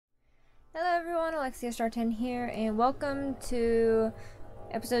Hello everyone, Alexia Star 10 here, and welcome to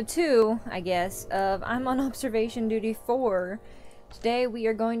episode 2, I guess, of I'm on Observation Duty 4. Today we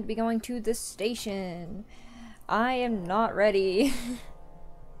are going to be going to the station. I am not ready.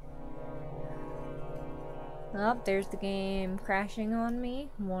 Oh, there's the game crashing on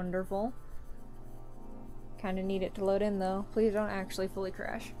me. Wonderful. Kinda need it to load in though. Please don't actually fully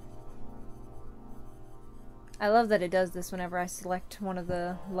crash. I love that it does this whenever I select one of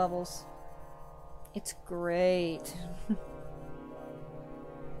the levels. It's great.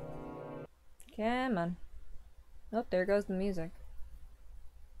 Come on. Oh, there goes the music.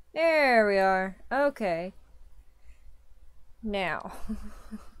 There we are. Okay. Now.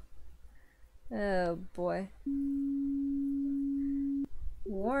 Oh boy.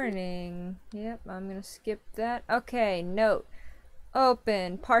 Warning. Yep, I'm gonna skip that. Okay, note.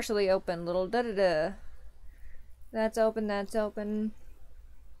 Open. Partially open. Little da-da-da. That's open, that's open.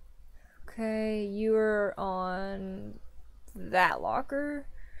 Okay, you're on that locker.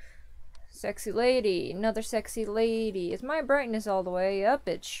 Sexy lady. Another sexy lady. Is my brightness all the way up?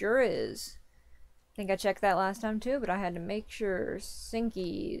 It sure is. I think I checked that last time too, but I had to make sure.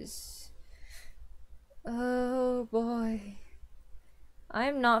 Sinkies. Oh boy.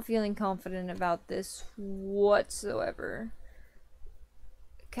 I'm not feeling confident about this whatsoever.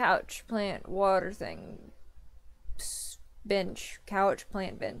 Couch, plant, water thing. Bench. Couch,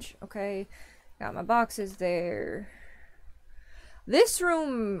 plant, bench. Okay. Got my boxes there. This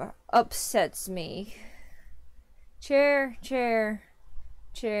room upsets me. Chair, chair,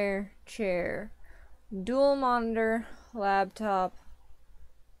 chair, chair. Dual monitor, laptop,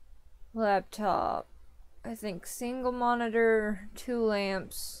 laptop. I think single monitor, 2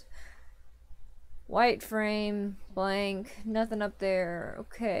 lamps. White frame, blank, nothing up there.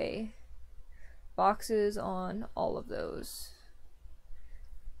 Okay. Boxes on all of those.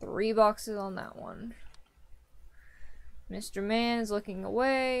 3 boxes on that one. Mr. Man is looking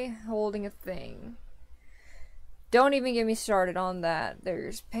away, holding a thing. Don't even get me started on that.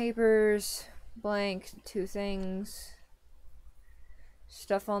 There's papers, blank, 2 things.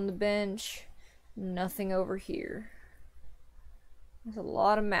 Stuff on the bench, nothing over here. There's a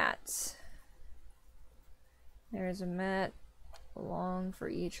lot of mats. There's a mat along for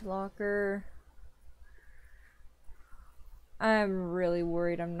each locker. I'm really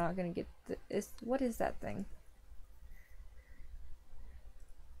worried I'm not gonna get this. What is that thing?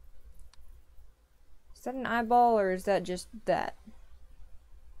 Is that an eyeball or is that just that?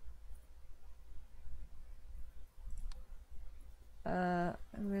 I'm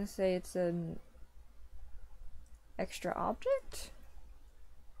gonna say it's an extra object?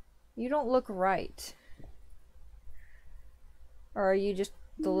 You don't look right. Or are you just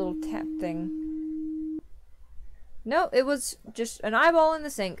the little tap thing? No, it was just an eyeball in the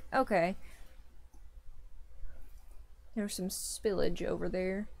sink. Okay. There's some spillage over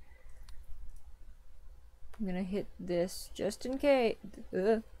there. I'm gonna hit this just in case.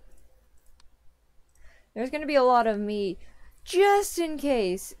 Ugh. There's gonna be a lot of me just in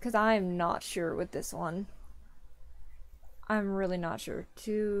case, because I'm not sure with this one. I'm really not sure.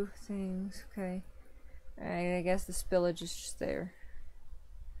 2 things. Okay. Alright, I guess the spillage is just there.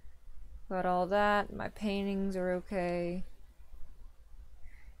 Got all that. My paintings are okay.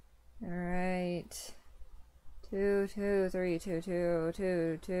 Alright. 2, 2, 3, 2, 2,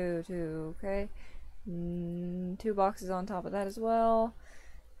 2, 2, 2. Okay. 2 boxes on top of that as well.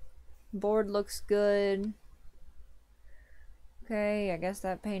 Board looks good. Okay, I guess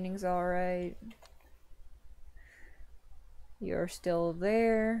that painting's alright. You're still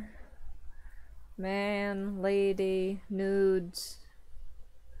there. Man, lady, nudes.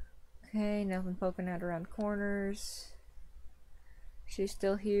 Okay, nothing poking out around corners. She's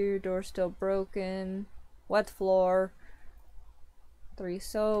still here, door still broken. Wet floor. 3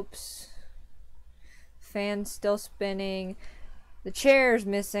 soaps. Fan still spinning. The chair's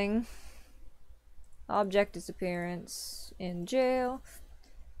missing. Object disappearance. In jail.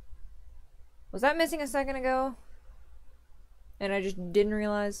 Was that missing a second ago? And I just didn't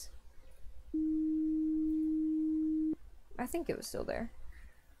realize? I think it was still there.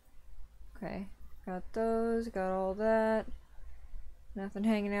 Okay. Got those. Got all that. Nothing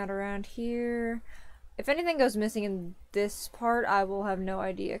hanging out around here. If anything goes missing in this part, I will have no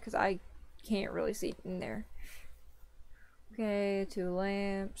idea because I can't really see it in there. Okay, 2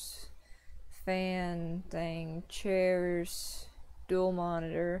 lamps. Fan thing. Chairs. Dual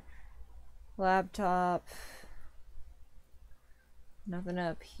monitor. Laptop. Nothing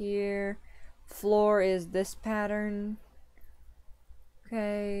up here. Floor is this pattern.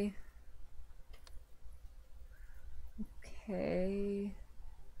 Okay. Okay.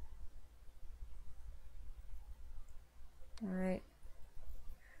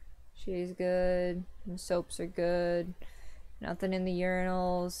 She's good. The soaps are good. Nothing in the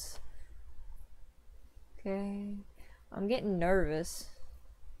urinals. Okay. I'm getting nervous.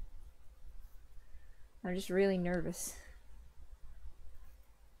 I'm just really nervous.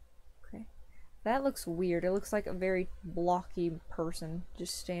 Okay. That looks weird. It looks like a very blocky person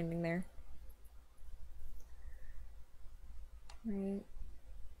just standing there. Right.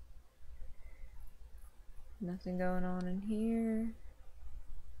 Nothing going on in here.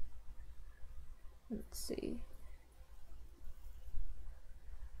 Let's see.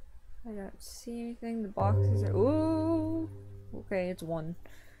 I don't see anything. The boxes are. Ooh! Okay, it's one.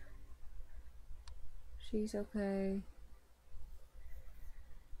 She's okay.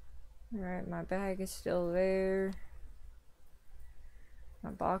 Alright, my bag is still there.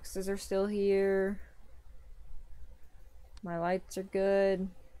 My boxes are still here. My lights are good.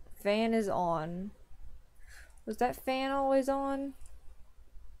 Fan is on. Was that fan always on?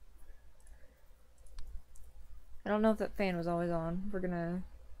 I don't know if that fan was always on. We're gonna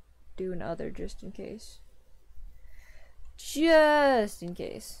do an other just in case. Just in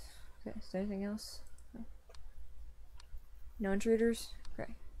case. Okay, is there anything else? No, no intruders?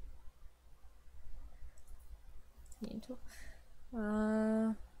 Okay.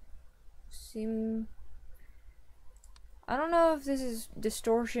 Seem... I don't know if this is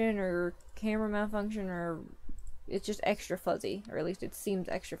distortion or camera malfunction or it's just extra fuzzy, or at least it seems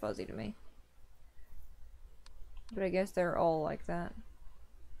extra fuzzy to me. But I guess they're all like that.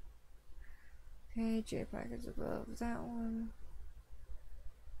 Okay, JPEG is above that one.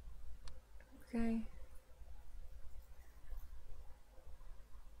 Okay.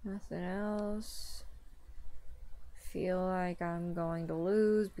 Nothing else. Feel like I'm going to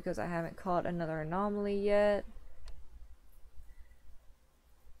lose because I haven't caught another anomaly yet.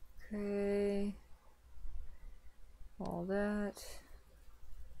 Okay. All that.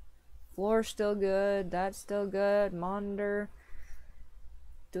 Floor's still good. That's still good. Monitor.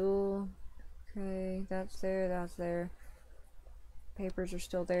 Dual. Okay, that's there. That's there. Papers are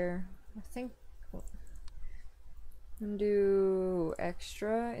still there. I think. Do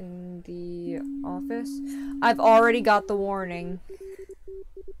extra in the office. I've already got the warning.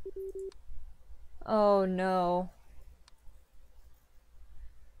 Oh no.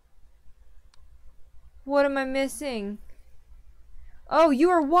 What am I missing? Oh, you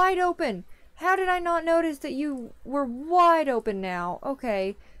are wide open. How did I not notice that you were wide open now?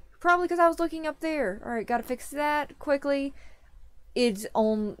 Okay. Probably because I was looking up there. Alright, gotta fix that quickly. It's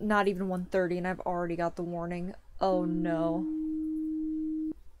on not even 1:30 and I've already got the warning. Oh no.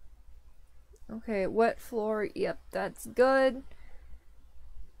 Okay, wet floor. Yep, that's good.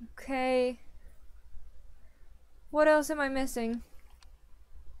 Okay. What else am I missing?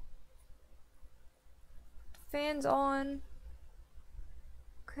 Fans on.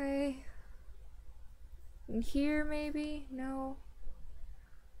 Okay. In here maybe? No.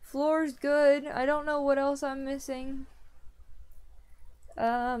 Floor's good. I don't know what else I'm missing.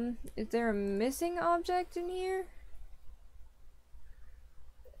 Is there a missing object in here?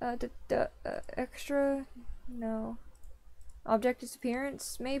 Extra? No. Object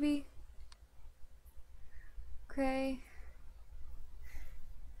disappearance, maybe? Okay.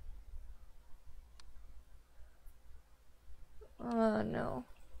 No.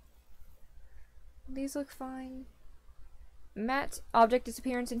 These look fine. Matte object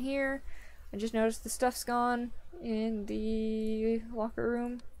disappearance in here. I just noticed the stuff's gone in the locker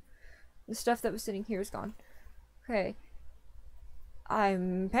room. The stuff that was sitting here is gone. Okay.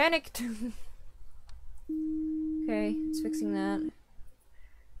 I'm panicked. Okay, it's fixing that.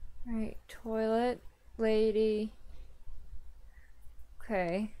 Alright, toilet, lady.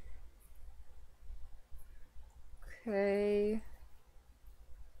 Okay. Okay.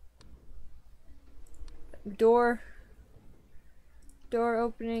 Door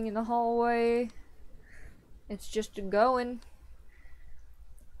opening in the hallway. It's just going.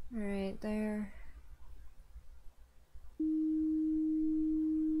 Right there.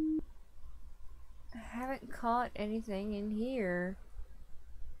 I haven't caught anything in here.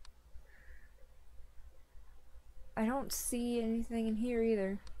 I don't see anything in here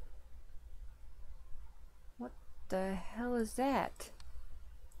either. What the hell is that?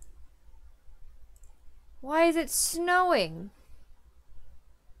 Why is it snowing?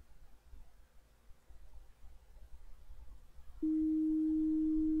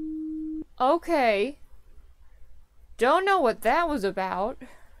 Okay. Don't know what that was about.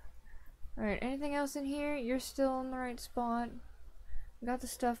 Alright, anything else in here? You're still in the right spot. Got the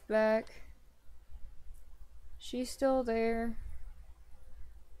stuff back. She's still there.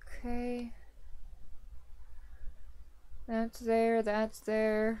 Okay. That's there, that's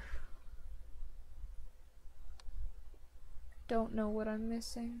there. don't know what I'm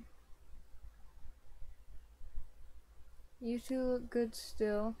missing. You two look good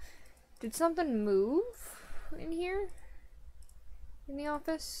still. Did something move in here? In the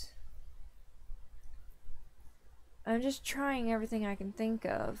office? I'm just trying everything I can think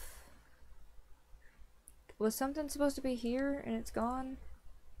of. Was something supposed to be here and it's gone?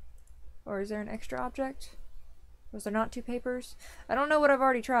 Or is there an extra object? Was there not 2 papers? I don't know what I've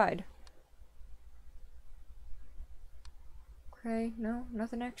already tried. Okay, no,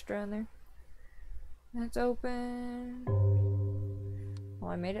 nothing extra in there. That's open.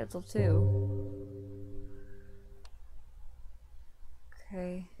 Well, I made it till 2.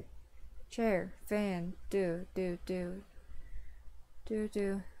 Okay. Chair, fan, do.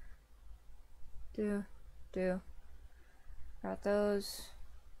 Got those.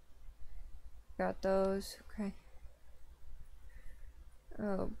 Got those. Okay.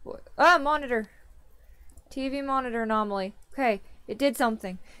 Oh boy. Ah, monitor! TV monitor anomaly. Okay, it did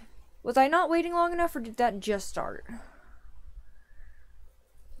something. Was I not waiting long enough, or did that just start?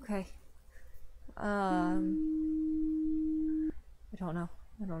 Okay. I don't know.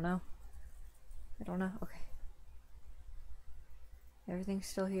 Okay. Everything's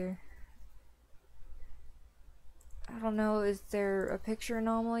still here. I don't know, is there a picture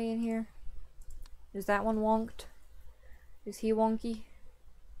anomaly in here? Is that one wonked? Is he wonky?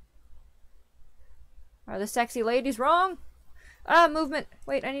 Are the sexy ladies wrong? Ah, movement!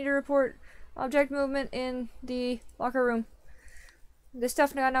 Wait, I need to report object movement in the locker room. This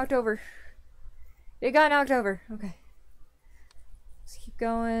stuff got knocked over. It got knocked over. Okay. Let's keep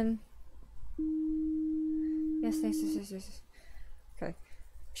going. Yes. Okay.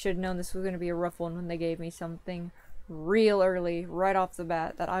 Should have known this was going to be a rough one when they gave me something real early, right off the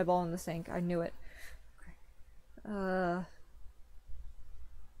bat. That eyeball in the sink. I knew it. Okay.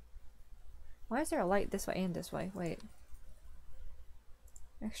 Why is there a light this way and this way? Wait.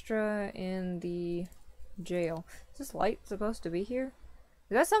 Extra in the jail. Is this light supposed to be here?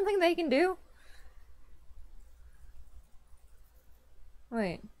 Is that something they can do?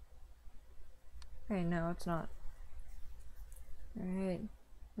 Wait. Okay, no, it's not. Alright.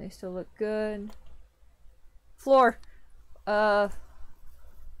 They still look good. Floor!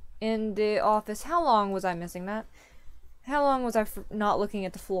 In the office. How long was I missing that? How long was I not looking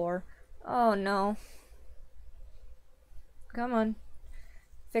at the floor? Oh no. Come on.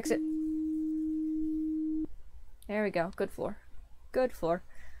 Fix it. There we go. Good floor. Good floor.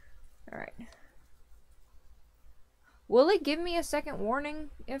 Alright. Will it give me a second warning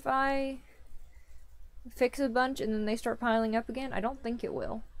if I fix a bunch and then they start piling up again? I don't think it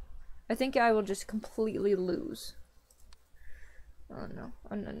will. I think I will just completely lose. Oh no.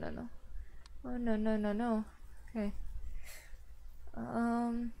 Oh no. Oh no. Okay.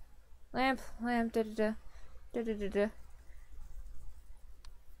 Lamp, da.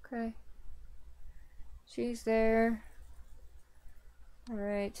 Okay. She's there.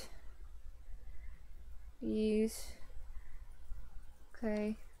 Alright. These.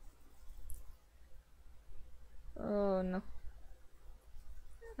 Okay. Oh no.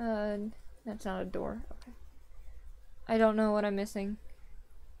 That's not a door. Okay. I don't know what I'm missing.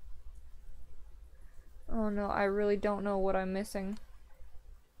 Oh no, I really don't know what I'm missing.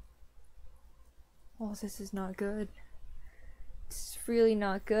 Oh, this is not good. It's really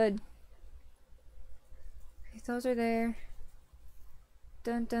not good. Okay, those are there.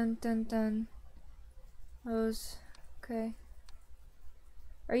 Dun. Those. Okay.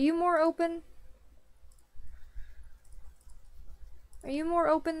 Are you more open? Are you more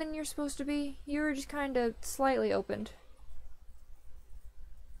open than you're supposed to be? You were just kind of slightly opened.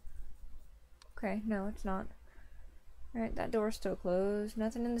 Okay, no, it's not. Alright, that door's still closed.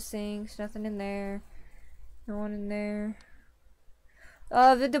 Nothing in the sinks, nothing in there. No one in there.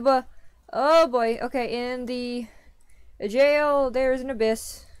 Oh boy, okay, in the jail, there's an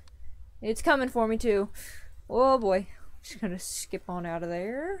abyss. It's coming for me too. Oh boy. Just gonna skip on out of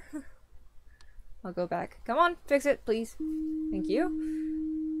there. I'll go back. Come on, fix it, please. Thank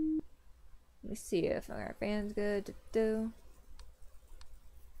you. Let me see if our fan's good to do.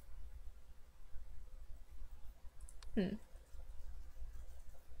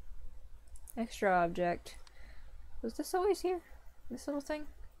 Extra object. Was this always here? This little thing?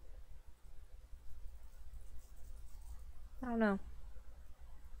 I don't know.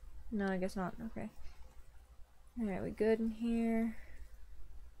 No, I guess not. Okay. Alright, we good in here?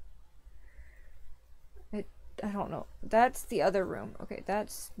 I don't know. That's the other room. Okay,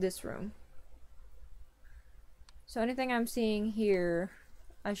 that's this room. So anything I'm seeing here,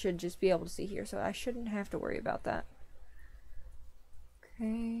 I should just be able to see here. So I shouldn't have to worry about that.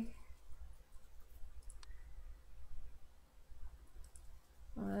 Okay.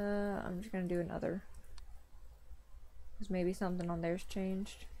 I'm just gonna do another. Because maybe something on there's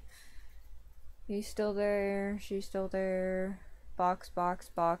changed. He's still there. She's still there. Box, box,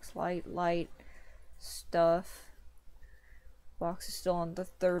 box, light, light, stuff. Box is still on the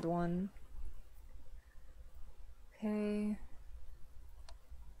third one. Okay.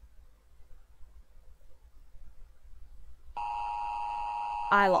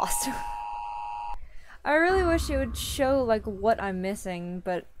 I lost. I really wish it would show like what I'm missing,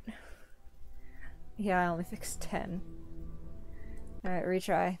 but yeah, I only fixed 10. Alright,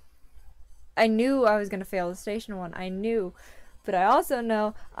 retry. I knew I was gonna fail the station one. I knew. But I also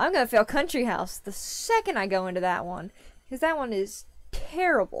know I'm gonna fail Country House the second I go into that one. Because that one is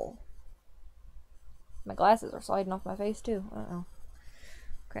terrible. My glasses are sliding off my face too. Uh-oh.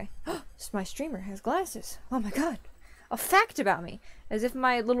 Okay. My streamer has glasses. Oh my god. A fact about me. As if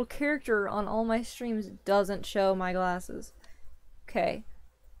my little character on all my streams doesn't show my glasses. Okay.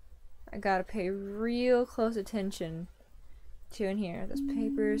 I gotta pay real close attention to in here. Those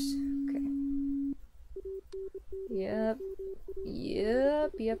papers. Okay. Yep.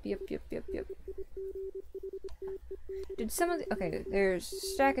 Yep. Did some of the— okay, there's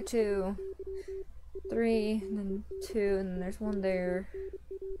stack of 2, 3, and then 2, and then there's 1 there.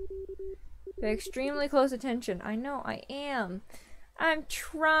 Pay extremely close attention. I know I am. I'm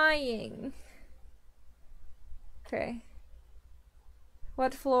trying. Okay.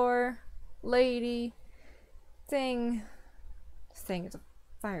 What floor? Lady. Thing. Thing is a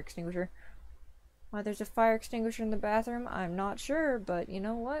fire extinguisher. Why there's a fire extinguisher in the bathroom, I'm not sure, but you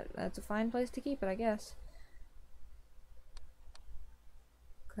know what? That's a fine place to keep it, I guess.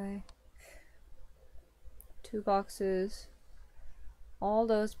 Okay. 2 boxes. All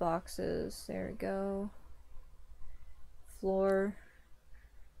those boxes. There we go. Floor.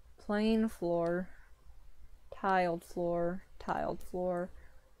 Plain floor. Tiled floor. Tiled floor.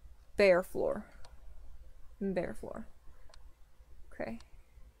 Bare floor. Bare floor. Okay.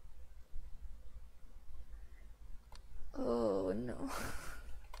 Oh no.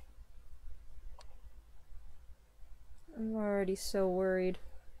 I'm already so worried.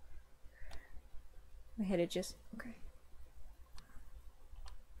 My head itches. Okay.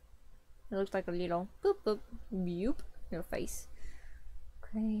 It looks like a little boop boop boop your face.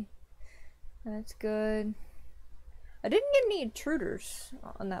 Okay. That's good. I didn't get any intruders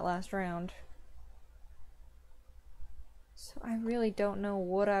on that last round. So I really don't know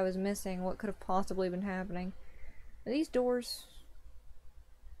what I was missing, what could have possibly been happening. Are these doors?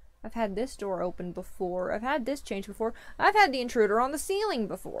 I've had this door open before. I've had this changed before. I've had the intruder on the ceiling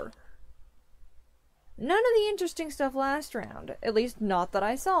before. None of the interesting stuff last round. At least not that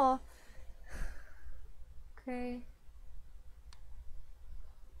I saw. Okay.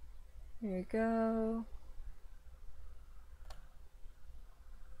 There you go.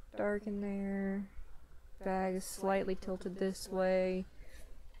 Dark in there. Bag is slightly tilted this way.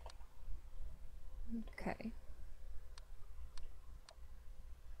 Okay.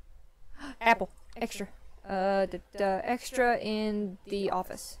 Apple. Extra. Extra in the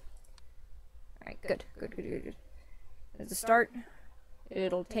office. Alright, good. Good. As a start,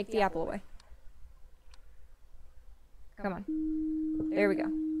 it'll take the apple away. Come on. There we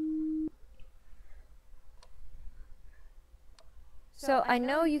go. So I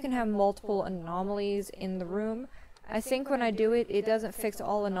know you can have multiple anomalies in the room. I think when I do it, it doesn't fix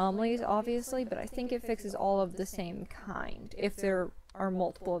all anomalies, obviously, but I think it fixes all of the same kind, if there are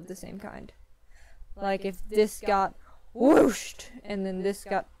multiple of the same kind. Like if this got whooshed, and then this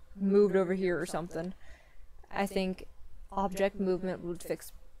got moved over here or something, I think object movement would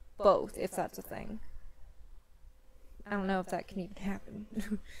fix both, if that's a thing. I don't know if that can even happen.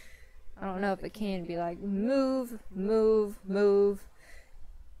 I don't know if it can be like move, move, move,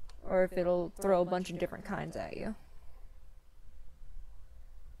 or if it'll throw a bunch of different kinds at you.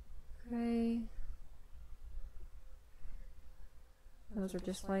 Okay. Those are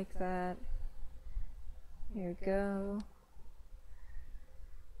just like that. Here we go.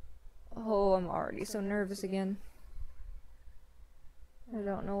 Oh, I'm already so nervous again. I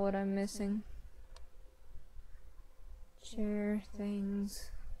don't know what I'm missing. Chair, things.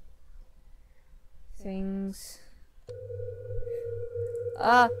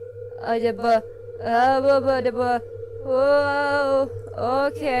 Whoa,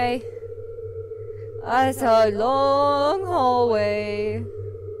 okay. That's a long hallway.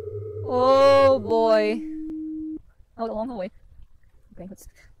 Oh boy. Oh, the long hallway. Okay, let's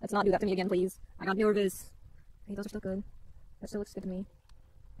not do that to me again, please. I got nervous. Okay, those are still good. That still looks good to me.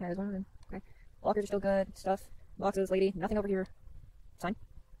 Yeah, there's one of them. Okay. Lockers are still good. Stuff. Boxes, lady. Nothing over here. Sign.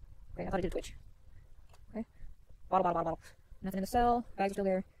 Okay, I thought I did Twitch. Okay. Bottle. Nothing in the cell. Bags are still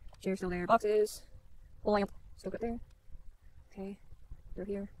there. Chair's still there. Boxes. Whole lamp. Still good there. Okay. Through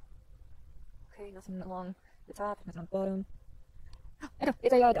here. Okay, nothing along the top. Nothing on the bottom. Echo.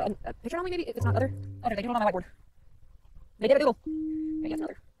 It's a picture only, maybe? If it's not other. Oh, no, they did it on my whiteboard. They did it Google. Maybe it's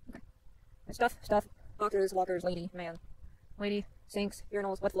another. Okay. And stuff. Boxes, lockers, lady, man. Lady, sinks,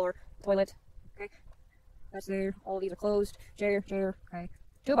 urinals, wet floor, toilet. Okay. That's there. All of these are closed. Chair. Okay.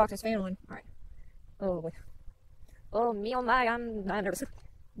 2 boxes, fan on. Alright. Oh boy. Oh me oh my, I'm nervous.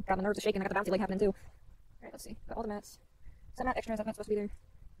 Got my nerves are shaking, I got the bouncy leg happening too. Alright, let's see. Got all the mats. Some mat extras, that's not supposed to be there.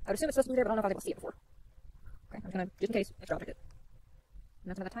 I would assume it's supposed to be there, but I don't know if I was able to see it before. Okay, I'm just gonna, just in case, extra object it.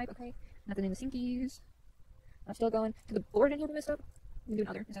 Nothing of that type, okay. Nothing in the sinkies. I'm still going. To the board in here be messed up? I'm gonna do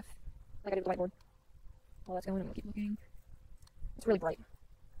another, as if, like I did with the whiteboard. While that's going, I'm gonna keep looking. It's really bright.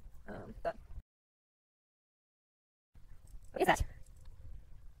 That. What is that?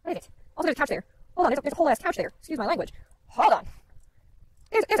 What is it? Also, there's a couch there. Hold on, there's a whole ass couch there. Excuse my language. Hold on.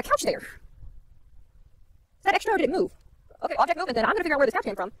 There's a couch there. Is that extra or did it move? Okay, object movement then. I'm gonna figure out where this couch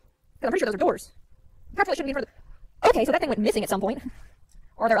came from. Because I'm pretty sure those are doors. The couch really shouldn't be in front of the... Okay, so that thing went missing at some point.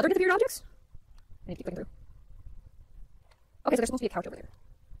 Are there other disappeared objects? I need to keep looking through. Okay, so there's supposed to be a couch over there.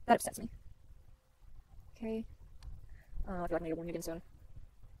 That upsets me. Okay. I feel like I need to warn you again soon.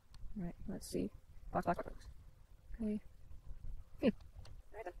 Alright, let's see. Box. Okay. Alright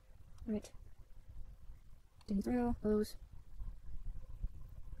then. Alright. Digging through. Those.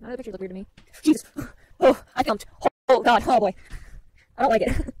 None of the pictures look weird to me. Jesus! Oh, I jumped. Oh god, oh boy. I don't like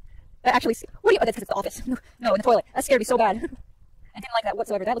it. That actually... What do you... Oh, that's because it's the office. No, in the toilet. That scared me so bad. I didn't like that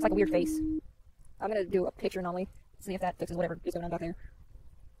whatsoever. That looks like a weird face. I'm gonna do a picture anomaly. See if that fixes whatever is going on back there.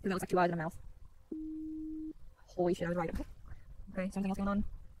 Because that looks like 2 eyes and a mouth. Holy shit, I was right. Okay, something else going on.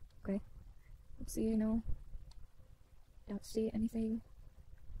 Okay. Let's see, no. Don't see anything.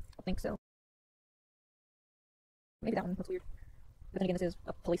 I don't think so. Maybe that one looks weird. But then again, this is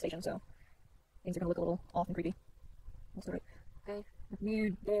a police station, so things are gonna look a little off and creepy. That's alright. Okay.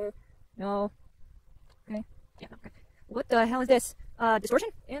 Weird. There. No. Okay. Yeah, okay. What the hell is this? Distortion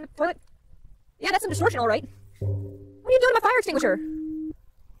in the toilet? Yeah, that's some distortion, alright. What are you doing to my fire extinguisher?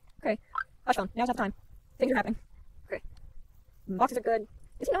 Okay. Hush phone. Now's not the time. Things are happening. Okay. Boxes are good.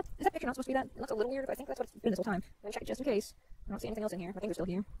 Is that picture not supposed to be that? It looks a little weird, but I think that's what it's been this whole time. I'm gonna check it just in case. I don't see anything else in here. I think they're still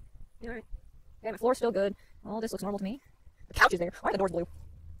here. Alright. Yeah, my floor's still good. All this looks normal to me. The couch is there. Why are the doors blue? Are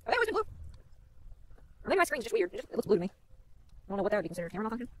they always been blue? Or maybe my screen's just weird. It looks blue to me. I don't know what that would be considered. Camera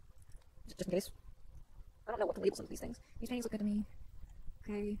malfunction? Just in case. I don't know what to label some of these things. These paintings look good to me.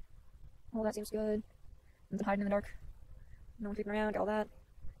 Okay. All that seems good. Nothing hiding in the dark. No one creeping around. All that.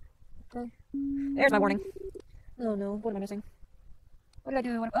 Okay. There's my warning. Oh no. What am I missing? What did I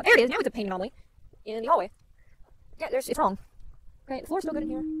do? Oh, there it is. Now it's a paint anomaly. In the hallway. Yeah, it's wrong. Okay, the floor's still good in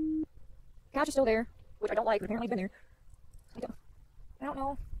here. The couch is still there, which I don't like, but apparently it's been there. I don't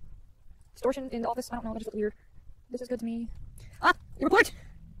know. Distortion in the office. I don't know. That just looks weird. This is good to me. Ah! Your report!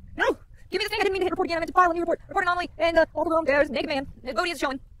 No! Give me the thing! I didn't mean to hit report again. I meant to file a new report. Report anomaly. And all the room, there's naked man. His booty is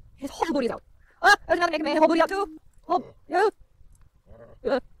showing. His whole booty is out. Ah! There's another naked man. His whole booty out too. Whole... Yeah. They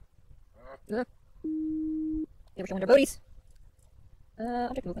were showing their booties.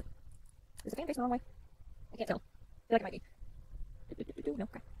 Object movement. Is the fan facing the wrong way? I can't tell. I feel like it might be. No,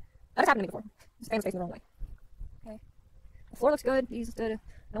 okay. That has happened to me before. This fan's facing the wrong way. Okay. The floor looks good. He's stood.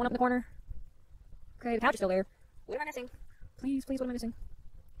 No one up in the corner. Okay, the couch is still there. What am I missing? Please, what am I missing?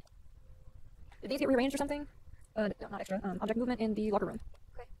 Did these get rearranged or something? No, not extra. Object movement in the locker room.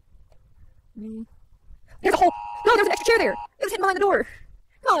 Okay. There's a hole! No, there's an extra chair there! It was hidden behind the door!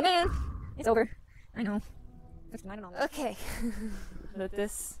 Come on, man! It's over. I know. Okay. Let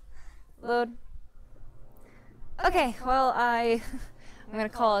this load. Okay, well, I'm gonna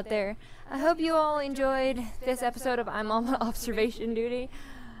call it there. I hope you all enjoyed this episode of I'm on observation duty.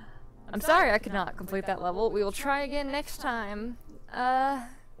 I'm sorry I could not complete that level. We will try again next time. I'm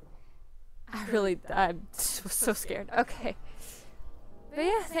so scared. Okay. But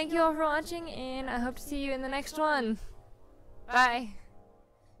yeah, thank you all for watching, and I hope to see you in the next one. Bye.